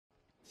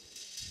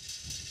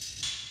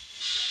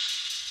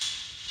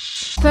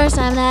First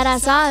time that I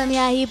saw him,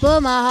 yeah, he put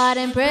my heart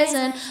in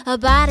prison. A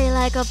body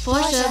like a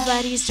Porsche,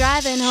 but he's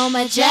driving home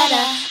a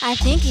Jetta. I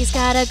think he's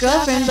got a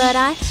girlfriend, but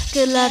I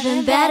could love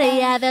him better.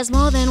 Yeah, there's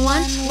more than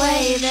one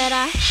way that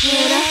I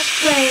could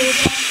upgrade.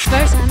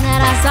 First time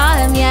that I saw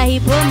him, yeah, he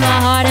put my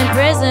heart in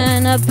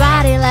prison. A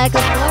body like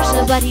a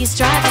Porsche, but he's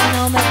driving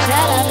home a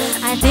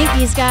Jetta. I think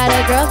he's got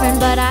a girlfriend,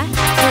 but I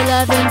could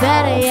love him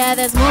better. Yeah,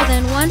 there's more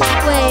than one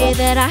way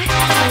that I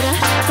could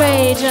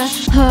upgrade.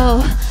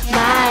 Oh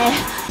my,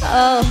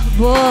 oh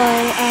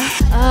boy,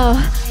 oh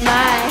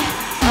my,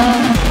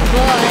 oh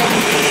boy.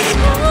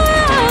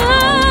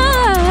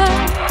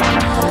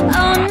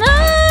 Oh no,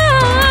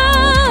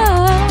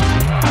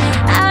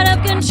 out of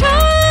control.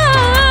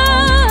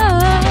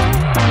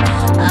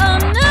 Oh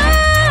no.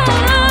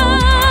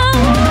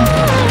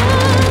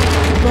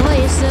 Boy,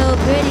 you're so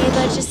pretty,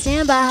 but you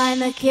stand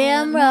behind the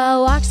camera.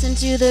 Walks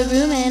into the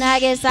room and I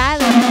get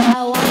silent.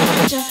 I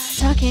want you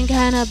talking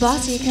kinda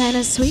bossy,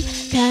 kinda sweet,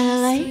 kinda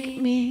like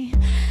me.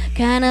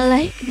 Kinda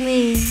like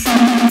me.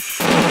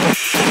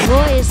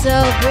 Boy, you're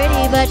so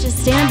pretty, but you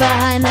stand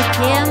behind the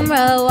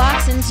camera.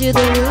 Walks into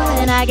the room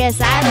and I guess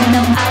I don't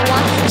know. I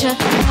want you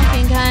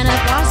talking kinda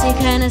bossy,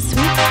 kinda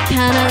sweet,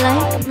 kinda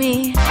like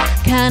me,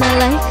 kinda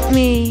like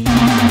me.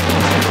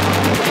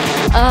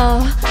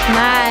 Oh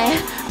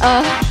my,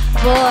 oh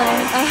boy,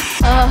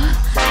 oh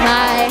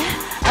my,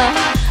 oh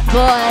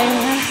boy,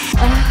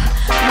 oh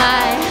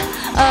my,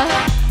 oh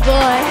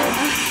boy.